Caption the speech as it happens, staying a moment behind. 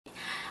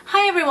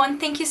everyone,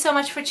 thank you so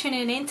much for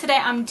tuning in. Today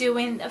I'm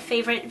doing a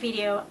favorite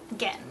video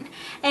again,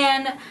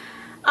 and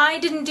I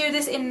didn't do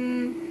this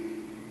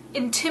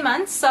in 2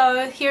 months,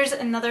 so here's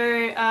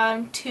another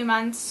 2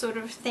 months sort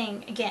of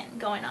thing again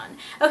going on.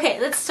 Okay,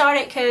 let's start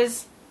it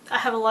because I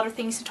have a lot of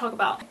things to talk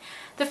about.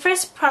 The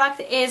first product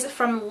is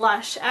from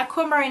Lush,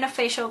 Aquamarina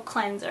Facial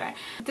Cleanser.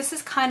 This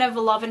is kind of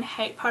a love and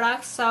hate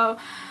product, so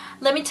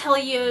let me tell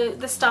you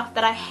the stuff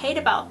that I hate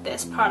about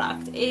this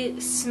product.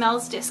 It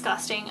smells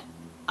disgusting.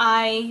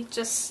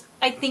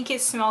 I think it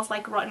smells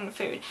like rotten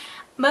food.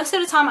 Most of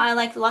the time I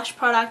like Lush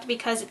product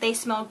because they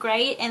smell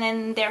great and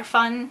then they're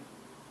fun,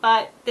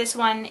 but this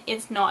one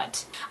is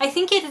not. I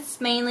think it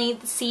is mainly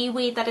the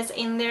seaweed that is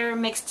in there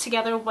mixed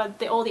together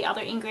with all the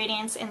other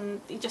ingredients,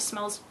 and it just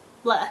smells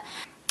bleh.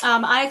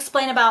 I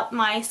explained about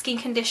my skin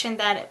condition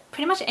that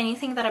pretty much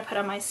anything that I put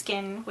on my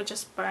skin would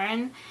just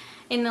burn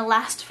in the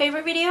last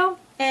favorite video,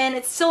 and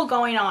it's still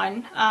going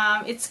on.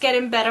 It's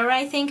getting better,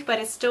 I think, but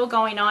it's still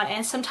going on,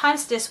 and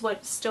sometimes this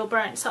would still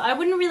burn, so I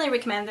wouldn't really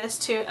recommend this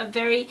to a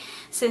very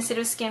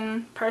sensitive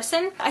skin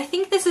person. I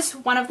think this is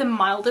one of the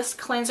mildest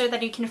cleanser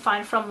that you can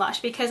find from Lush,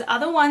 because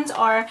other ones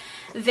are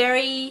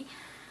very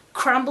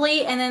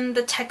crumbly and then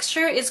the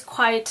texture is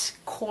quite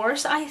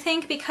coarse, I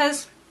think,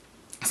 because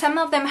some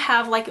of them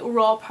have like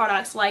raw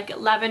products like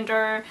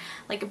lavender,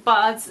 like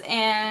buds,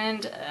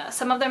 and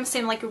some of them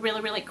seem like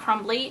really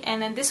crumbly,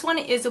 and then this one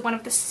is one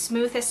of the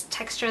smoothest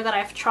texture that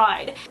I've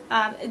tried.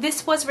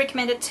 This was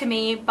recommended to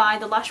me by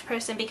the Lush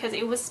person because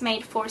it was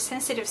made for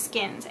sensitive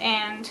skins,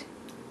 and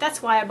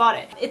that's why I bought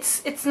it.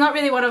 It's not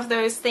really one of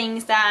those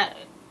things that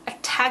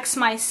attacks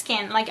my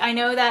skin. Like, I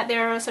know that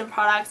there are some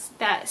products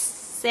that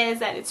says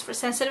that it's for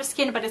sensitive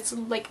skin, but it's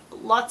like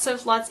lots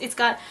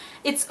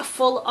it's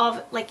full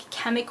of like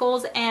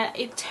chemicals, and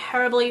it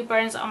terribly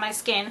burns on my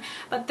skin.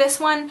 But this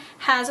one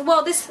has,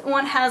 well, this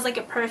one has like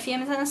a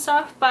perfumes and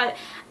stuff, but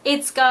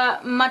it's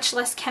got much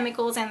less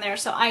chemicals in there,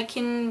 so I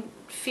can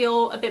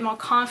feel a bit more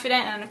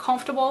confident and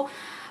comfortable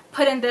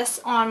putting this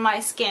on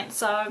my skin.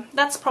 So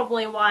that's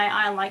probably why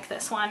I like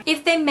this one.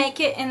 If they make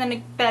it in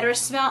a better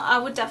smell, I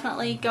would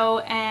definitely go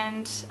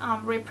and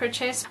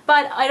repurchase,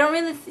 but I don't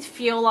really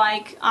feel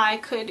like I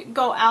could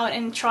go out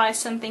and try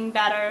something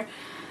better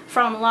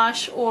from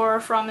Lush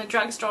or from the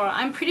drugstore.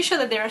 I'm pretty sure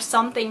that there is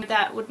something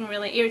that wouldn't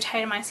really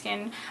irritate my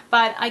skin,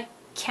 but I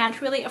can't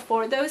really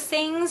afford those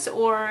things,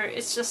 or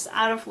it's just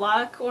out of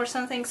luck or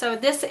something. So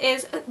this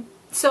is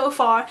so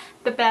far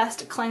the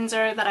best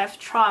cleanser that I've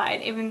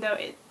tried, even though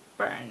it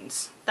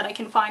burns, that I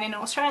can find in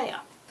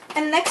Australia.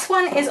 And the next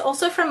one is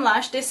also from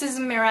Lush. This is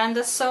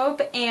Miranda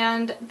soap,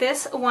 and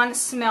this one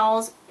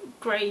smells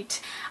great.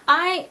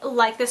 I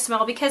like this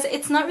smell because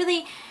it's not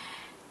really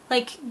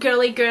like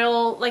girly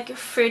girl, like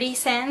fruity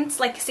scents,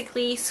 like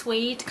sickly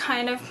sweet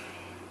kind of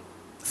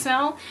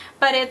smell,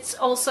 but it's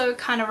also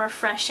kind of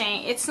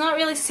refreshing. It's not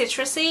really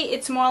citrusy,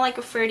 it's more like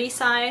a fruity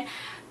side,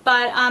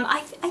 but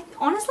I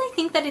honestly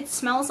think that it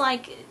smells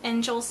like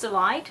Angel's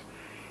Delight.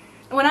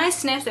 When I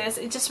sniffed this,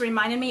 it just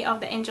reminded me of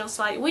the Angel's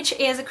Delight, which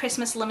is a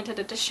Christmas limited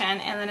edition,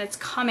 and then it's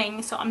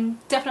coming, so I'm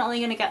definitely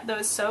gonna get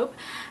those soap.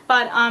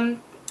 But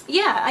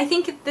yeah, I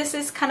think this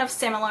is kind of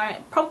similar,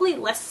 probably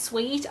less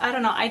sweet. I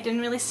don't know, I didn't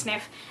really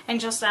sniff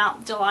Angel's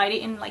Delight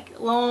in like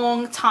a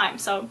long time,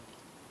 so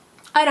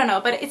I don't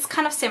know, but it's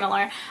kind of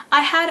similar.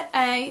 I had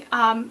a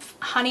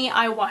Honey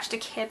I Washed a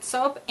Kid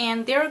soap,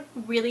 and they're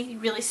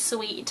really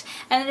sweet,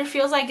 and it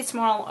feels like it's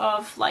more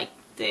of like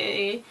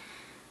the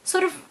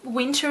sort of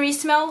wintry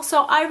smell,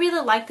 so I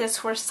really like this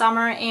for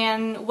summer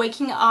and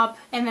waking up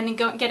and then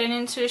getting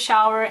into the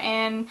shower,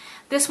 and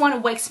this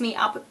one wakes me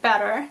up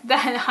better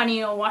than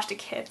Honey I Washed a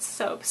Kid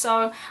soap,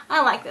 so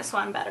I like this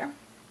one better,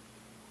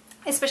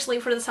 especially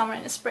for the summer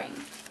and the spring.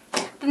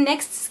 The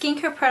next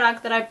skincare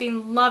product that I've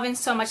been loving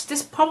so much,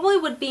 this probably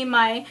would be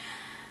my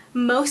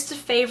most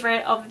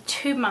favorite of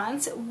 2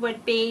 months,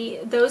 would be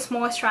those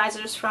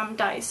moisturizers from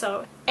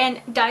Daiso.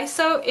 And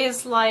Daiso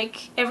is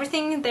like,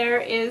 everything there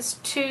is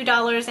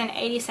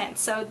 $2.80,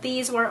 so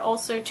these were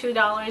also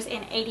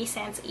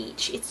 $2.80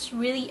 each. It's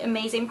really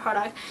amazing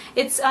product.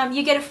 It's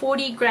you get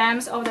 40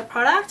 grams of the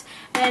product,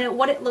 and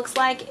what it looks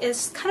like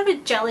is kind of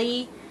a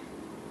jelly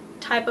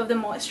type of the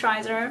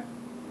moisturizer.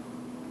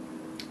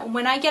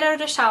 When I get out of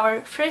the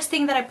shower, first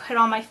thing that I put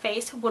on my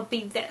face would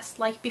be this.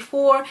 Like,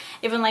 before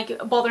even like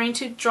bothering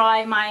to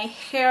dry my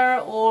hair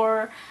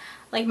or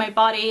like my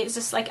body, it's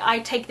just like I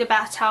take the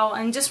bath towel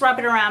and just rub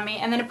it around me,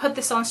 and then I put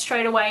this on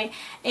straight away,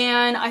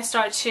 and I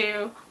start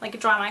to like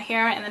dry my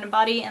hair and then the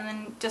body, and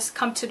then just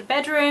come to the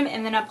bedroom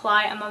and then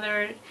apply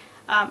another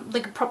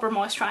like a proper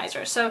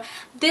moisturizer. So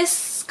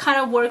this kind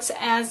of works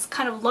as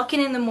kind of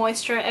locking in the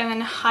moisture and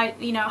then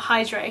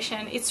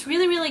hydration. It's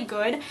really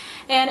good,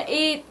 and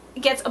it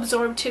gets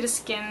absorbed to the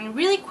skin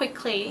really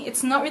quickly.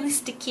 It's not really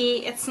sticky,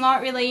 it's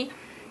not really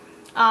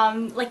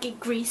like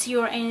greasy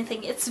or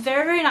anything. It's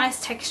very nice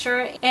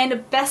texture, and the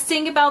best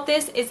thing about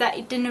this is that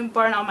it didn't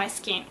burn on my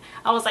skin.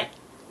 I was like,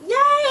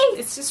 yay!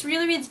 It's just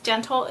really, really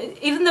gentle,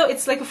 even though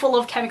it's like full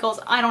of chemicals.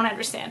 I don't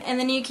understand. And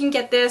then you can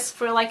get this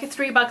for like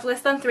 $3,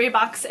 less than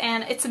 $3,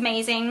 and it's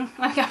amazing.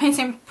 Like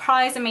amazing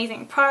price,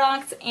 amazing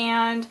products,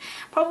 and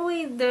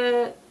probably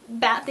the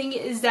bad thing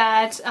is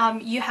that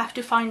you have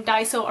to find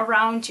Daiso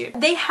around you.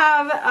 They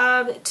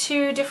have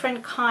 2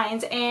 different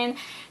kinds, and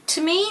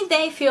to me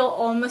they feel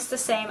almost the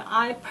same.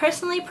 I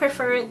personally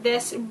prefer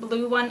this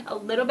blue one a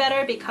little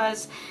better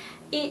because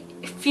it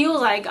feels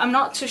like, I'm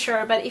not too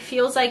sure, but it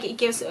feels like it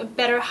gives a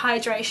better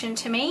hydration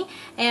to me.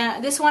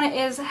 And this one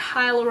is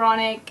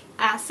hyaluronic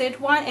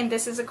acid one, and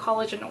this is a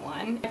collagen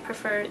one. I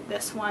prefer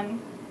this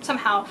one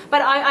somehow,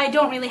 but I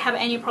don't really have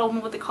any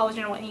problem with the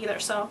collagen one either,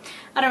 so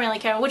I don't really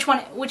care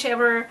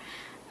whichever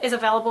is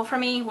available for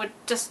me would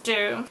just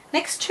do.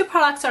 Next 2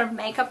 products are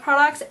makeup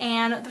products,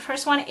 and the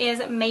first one is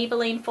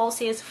Maybelline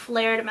Falsies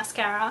Flared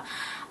Mascara.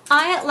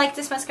 I like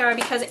this mascara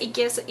because it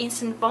gives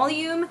instant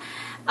volume,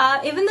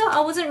 even though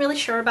I wasn't really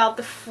sure about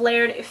the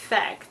flared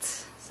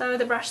effect. So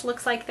the brush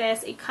looks like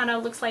this. It kind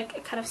of looks like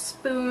a kind of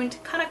spooned,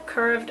 kind of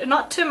curved,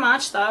 not too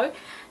much though,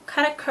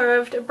 kind of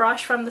curved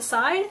brush from the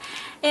side,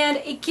 and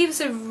it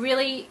gives a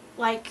really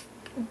like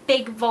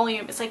big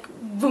volume. It's like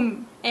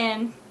boom,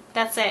 and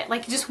that's it.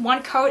 Like just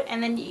one coat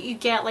and then you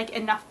get like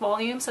enough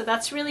volume, so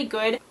that's really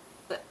good.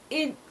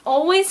 It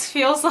always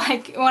feels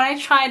like when I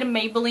try the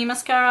Maybelline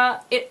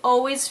mascara, it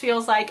always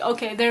feels like,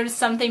 okay, there's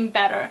something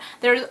better.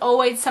 There's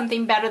always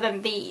something better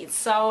than these.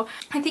 So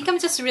I think I'm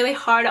just really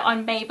hard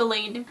on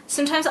Maybelline.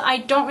 Sometimes I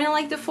don't really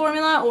like the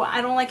formula, or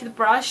I don't like the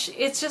brush.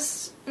 It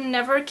just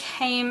never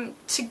came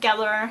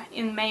together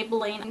in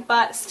Maybelline.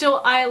 But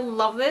still, I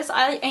love this.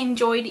 I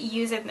enjoyed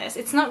using this.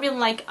 It's not really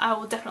like I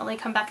will definitely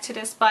come back to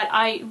this, but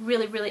I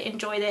really, really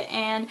enjoyed it.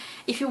 And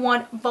if you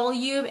want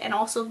volume and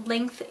also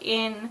length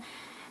in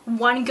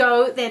one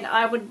go, then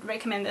I would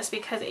recommend this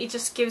because it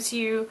just gives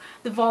you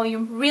the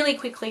volume really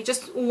quickly,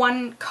 just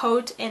one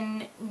coat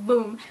and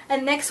boom.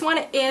 And next one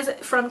is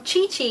from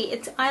Chi Chi.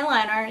 It's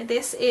eyeliner.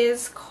 This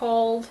is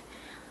called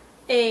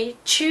a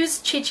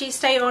Choose Chi Chi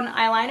Stay On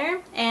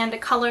eyeliner, and the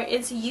color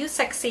is You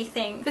Sexy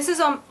Thing. This is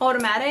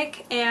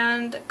automatic,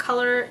 and the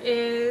color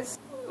is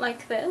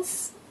like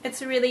this.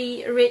 It's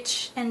really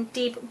rich and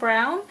deep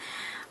brown.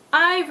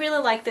 I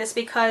really like this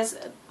because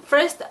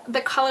first,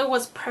 the color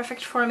was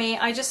perfect for me.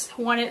 I just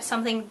wanted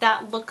something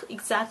that looked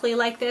exactly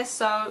like this,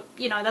 so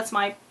you know, that's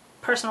my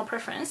personal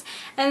preference.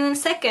 And then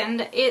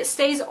second, it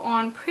stays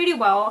on pretty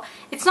well.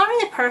 It's not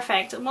really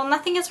perfect. Well,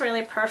 nothing is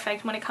really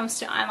perfect when it comes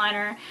to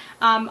eyeliner.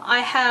 I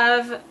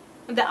have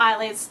the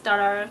eyelids that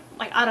are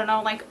like, I don't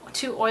know, like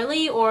too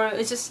oily, or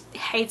it just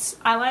hates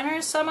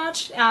eyeliner so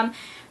much.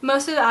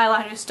 Most of the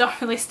eyeliners don't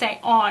really stay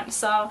on,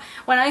 so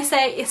when I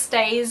say it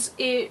stays,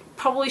 it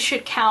probably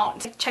should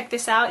count. Check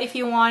this out if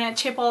you want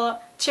a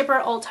cheaper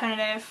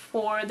alternative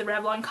for the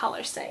Revlon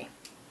color stay.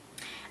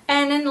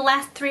 And then the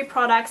last 3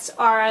 products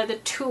are the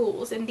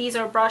tools, and these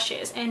are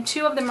brushes, and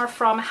 2 of them are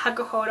from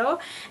Hkuhodo,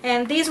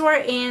 and these were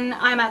in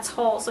IMAT's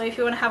haul, so if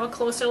you want to have a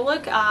closer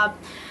look,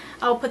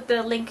 I'll put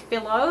the link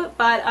below.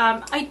 But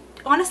I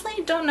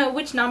honestly don't know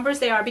which numbers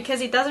they are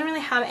because it doesn't really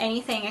have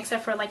anything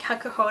except for like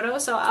Hkuhodo,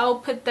 so I'll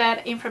put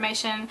that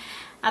information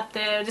at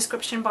the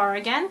description bar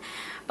again.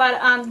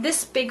 But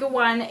this bigger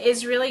one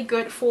is really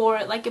good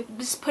for like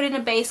just putting a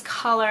base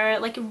color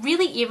like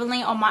really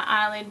evenly on my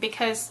eyelid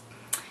because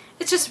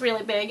it's just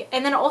really big.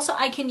 And then also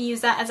I can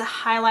use that as a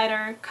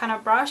highlighter kind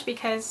of brush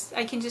because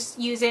I can just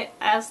use it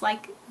as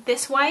like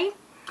this way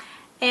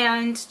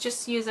and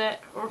just use it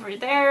over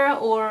there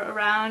or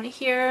around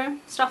here,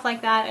 stuff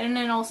like that. And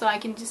then also I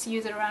can just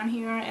use it around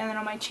here and then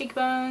on my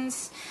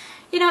cheekbones,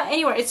 you know,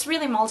 anywhere. It's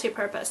really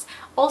multi-purpose.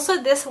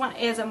 Also, this one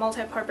is a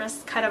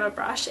multi-purpose kind of a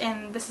brush,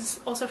 and this is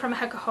also from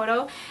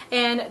Hkuhodo,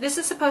 and this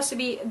is supposed to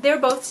be, they're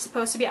both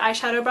supposed to be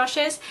eyeshadow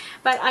brushes,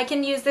 but I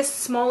can use this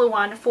smaller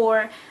one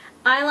for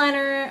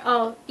eyeliner,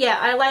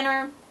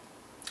 eyeliner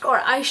or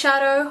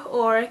eyeshadow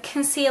or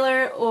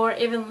concealer or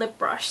even lip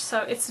brush.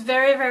 So it's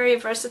very, very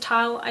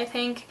versatile, I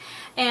think,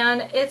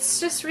 and it's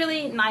just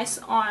really nice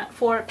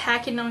for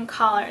packing on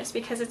colors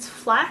because it's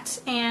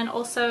flat, and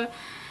also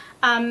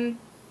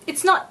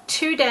it's not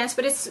too dense,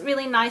 but it's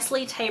really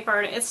nicely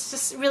tapered. It's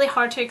just really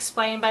hard to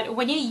explain, but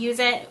when you use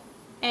it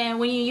and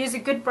when you use the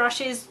good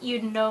brushes,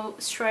 you know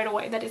straight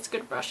away that it's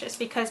good brushes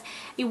because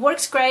it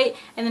works great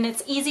and then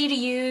it's easy to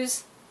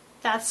use.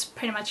 That's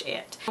pretty much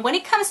it. When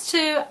it comes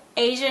to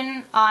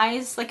Asian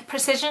eyes, like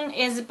precision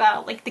is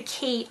about like the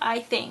key, I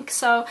think.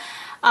 So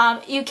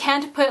you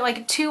can't put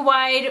like too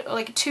wide or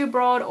like too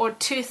broad or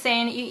too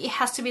thin. It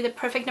has to be the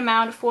perfect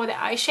amount for the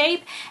eye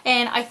shape,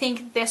 and I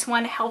think this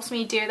one helps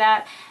me do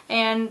that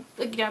and,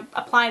 you know,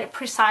 apply it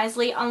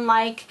precisely,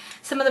 unlike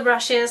some of the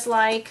brushes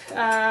like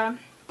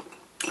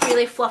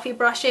really fluffy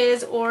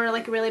brushes or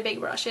like really big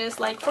brushes.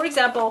 Like for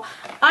example,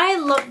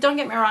 don't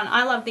get me wrong,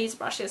 I love these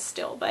brushes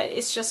still, but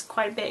it's just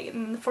quite big.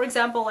 And for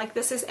example, like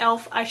this is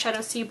e.l.f.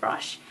 eyeshadow C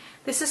brush.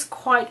 This is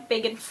quite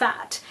big and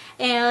fat,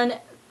 and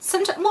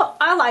sometimes, well,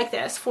 I like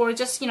this for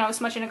just, you know,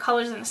 smudging the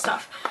colors and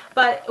stuff,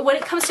 but when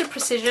it comes to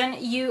precision,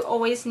 you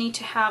always need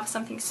to have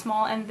something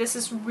small, and this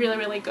is really,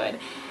 really good.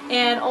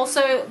 And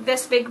also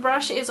this big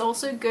brush is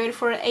also good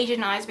for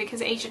Asian eyes,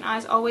 because Asian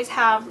eyes always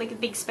have like a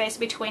big space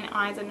between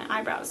eyes and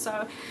eyebrows,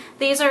 so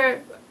these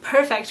are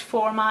perfect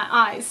for my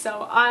eyes,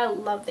 so I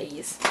love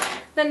these.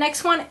 The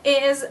next one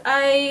is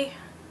a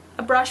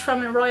brush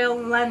from Royal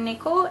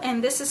Langnickel,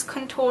 and this is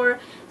Contour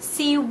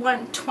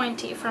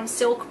C120 from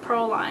Silk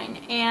Pro line.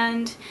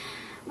 And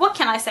what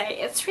can I say,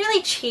 it's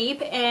really cheap,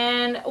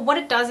 and what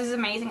it does is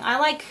amazing. I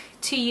like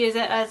to use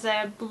it as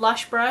a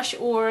blush brush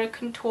or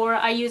contour.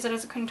 I use it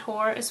as a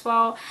contour as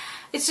well.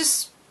 It's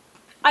just,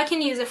 I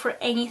can use it for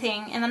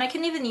anything, and then I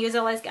can even use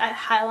it like a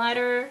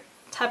highlighter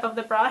type of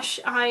the brush.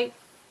 I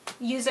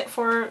use it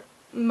for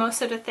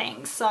most of the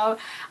things, so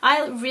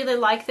I really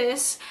like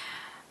this.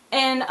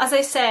 And as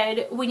I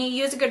said, when you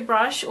use a good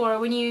brush, or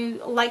when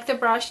you like the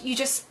brush, you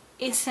just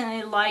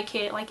instantly like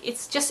it. Like,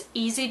 it's just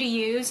easy to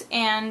use,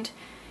 and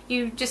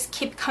you just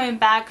keep coming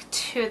back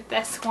to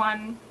this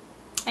one,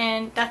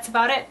 and that's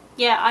about it.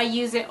 Yeah, I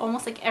use it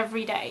almost like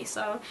every day,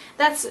 so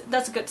that's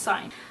a good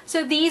sign.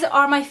 So these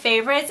are my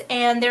favorites,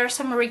 and there are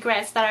some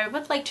regrets that I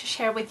would like to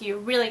share with you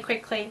really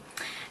quickly.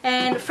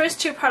 And the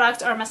first two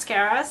products are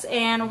mascaras,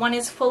 and one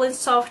is Full and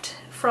Soft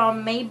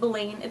from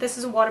Maybelline. This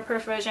is a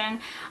waterproof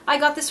version. I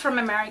got this from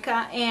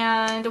America,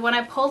 and when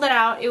I pulled it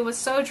out, it was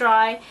so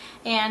dry,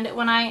 and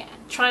when I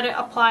tried to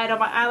apply it on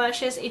my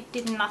eyelashes, it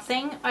did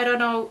nothing. I don't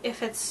know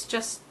if it's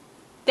just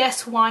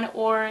this one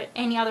or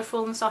any other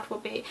Full and Soft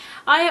would be.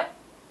 I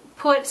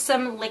put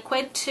some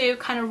liquid to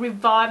kind of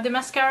revive the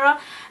mascara,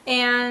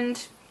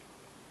 and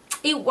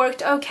it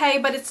worked okay,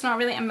 but it's not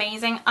really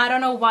amazing. I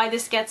don't know why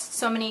this gets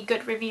so many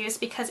good reviews,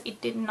 because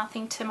it did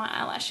nothing to my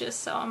eyelashes,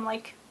 so I'm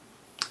like,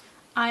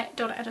 I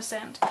don't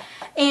understand.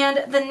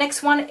 And the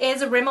next one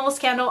is Rimmel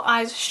Scandal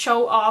Eyes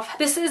Show Off.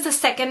 This is the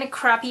second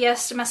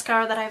crappiest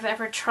mascara that I've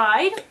ever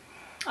tried.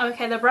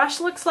 Okay, the brush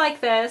looks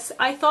like this.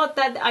 I thought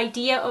that the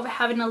idea of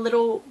having a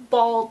little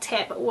ball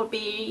tip would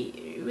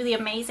be really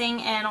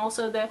amazing, and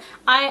also well,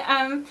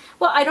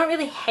 I don't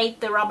really hate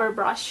the rubber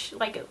brush,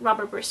 like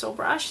rubber bristle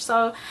brush,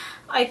 so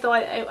I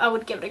thought I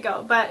would give it a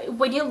go. But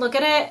when you look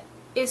at it,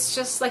 it's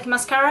just like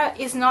mascara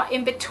is not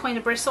in between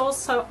the bristles,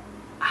 so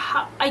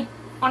I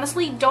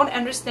honestly don't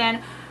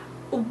understand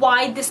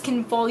why this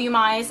can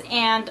volumize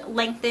and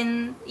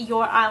lengthen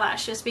your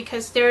eyelashes,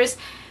 because there's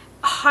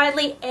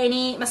hardly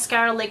any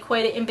mascara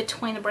liquid in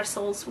between the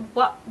bristles.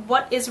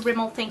 What is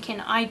Rimmel thinking?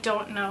 I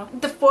don't know.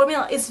 The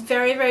formula is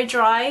very, very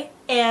dry,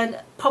 and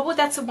probably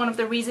that's one of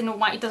the reasons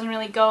why it doesn't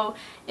really go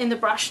in the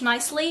brush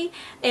nicely.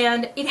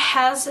 And it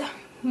has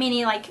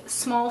many like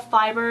small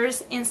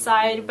fibers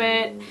inside,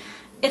 but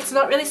it's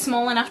not really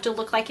small enough to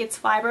look like it's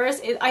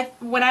fibers.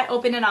 When I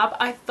opened it up,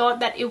 I thought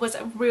that it was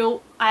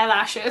real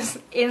eyelashes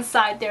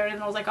inside there,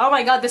 and I was like, oh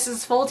my god, this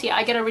is faulty,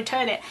 I gotta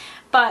return it.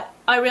 But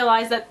I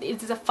realized that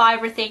it's a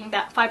fiber thing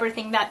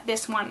that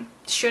this one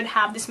should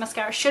have, this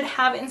mascara should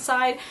have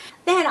inside.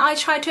 Then I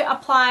tried to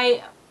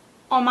apply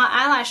on my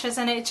eyelashes,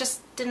 and it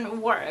just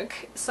didn't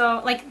work.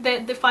 So like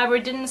the fiber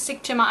didn't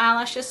stick to my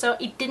eyelashes, so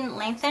it didn't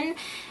lengthen.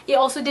 It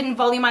also didn't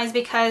volumize,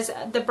 because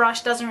the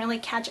brush doesn't really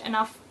catch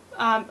enough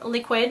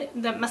liquid,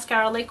 the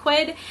mascara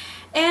liquid.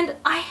 And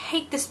I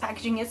hate this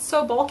packaging. It's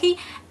so bulky,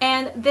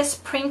 and this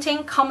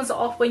printing comes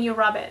off when you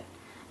rub it.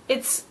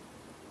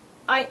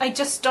 I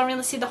just don't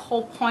really see the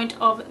whole point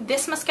of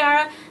this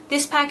mascara,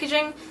 this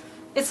packaging.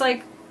 It's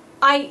like,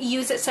 I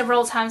used it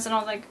several times and I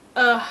was like,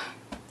 ugh,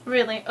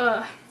 really,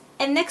 ugh.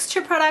 And next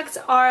two products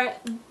are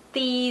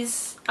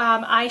these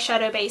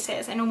eyeshadow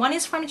bases, and one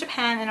is from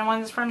Japan and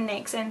one is from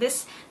NYX. And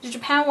the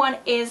Japan one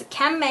is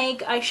Can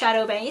Make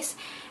eyeshadow base,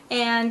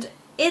 and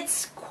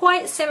it's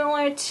quite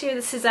similar to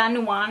the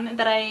Cezanne one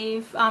that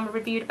I've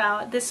reviewed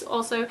about. The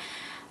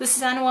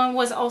Cezanne one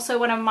was also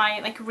one of my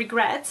like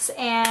regrets,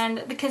 and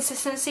the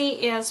consistency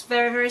is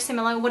very, very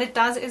similar. What it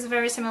does is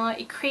very similar.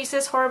 It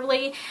creases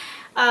horribly.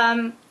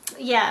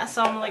 Yeah,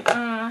 so I'm like,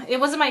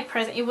 it wasn't my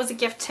present, it was a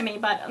gift to me,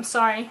 but I'm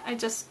sorry, I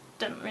just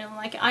didn't really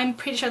like it. I'm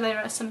pretty sure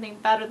there is something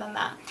better than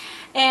that.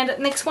 And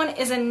next one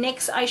is a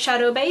NYX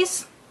eyeshadow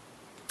base,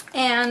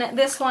 and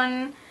this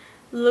one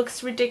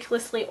looks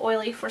ridiculously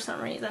oily for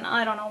some reason.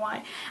 I don't know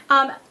why.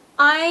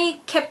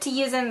 I kept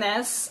using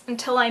this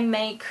until I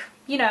make,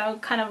 you know,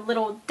 kind of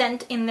little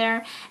dent in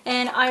there,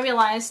 and I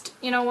realized,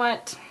 you know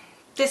what,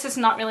 this is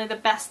not really the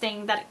best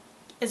thing that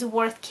is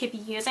worth keep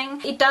using.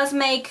 It does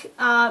make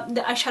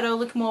the eyeshadow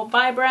look more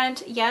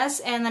vibrant, yes,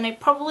 and then it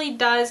probably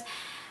does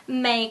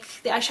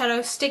make the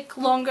eyeshadow stick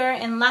longer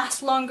and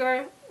last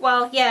longer.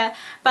 Well, yeah,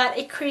 but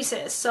it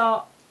creases,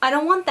 so I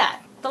don't want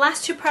that. The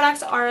last two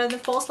products are the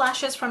false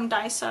lashes from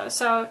Daiso.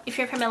 So if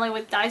you're familiar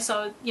with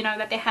Daiso, you know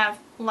that they have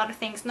a lot of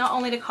things, not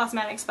only the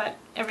cosmetics but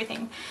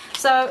everything.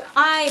 So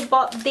I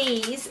bought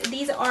these.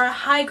 These are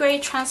high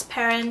grade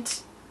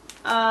transparent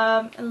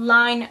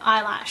line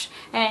eyelash,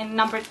 and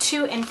number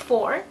 2 and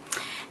 4.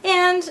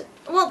 and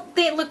well,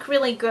 they look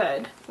really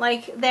good.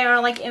 Like they're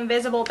like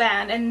invisible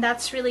band, and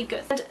that's really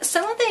good. And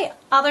some of the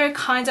other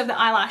kinds of the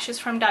eyelashes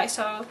from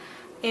Daiso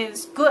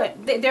is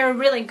good. They're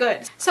really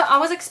good. So I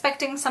was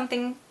expecting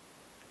something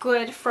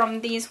good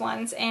from these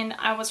ones, and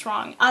I was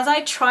wrong. As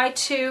I tried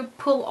to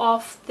pull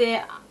off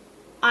the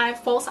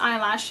false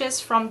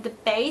eyelashes from the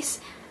base,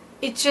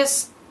 it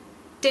just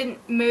didn't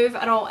move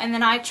at all, and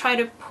then I tried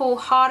to pull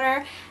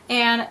harder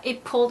and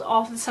it pulled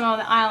off some of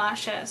the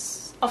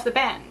eyelashes off the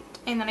band,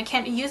 and then I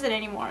can't use it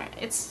anymore.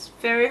 It's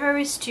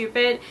very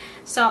stupid,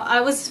 so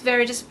I was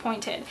very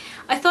disappointed.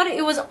 I thought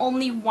it was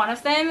only one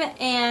of them,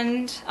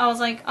 and I was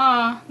like,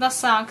 oh, that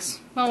sucks.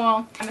 Oh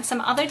well. And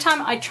some other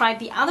time I tried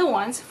the other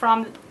ones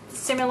from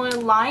similar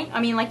line, I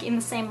mean like in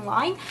the same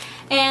line,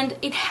 and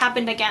it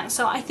happened again.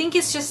 So I think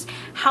it's just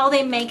how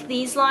they make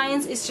these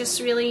lines is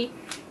just really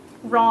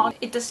wrong.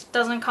 It just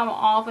doesn't come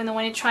off, and then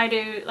when you try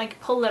to like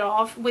pull it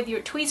off with your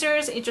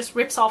tweezers, it just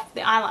rips off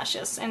the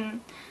eyelashes,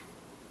 and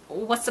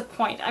what's the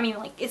point? I mean,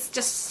 like, it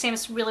just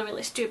seems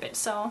really stupid.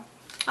 So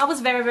I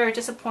was very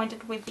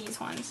disappointed with these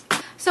ones.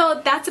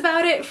 So that's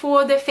about it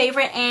for the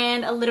favorite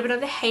and a little bit of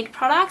the hate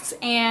products,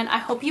 and I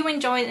hope you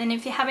enjoyed, and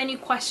if you have any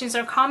questions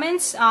or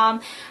comments,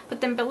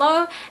 put them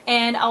below,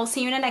 and I'll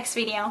see you in the next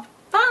video.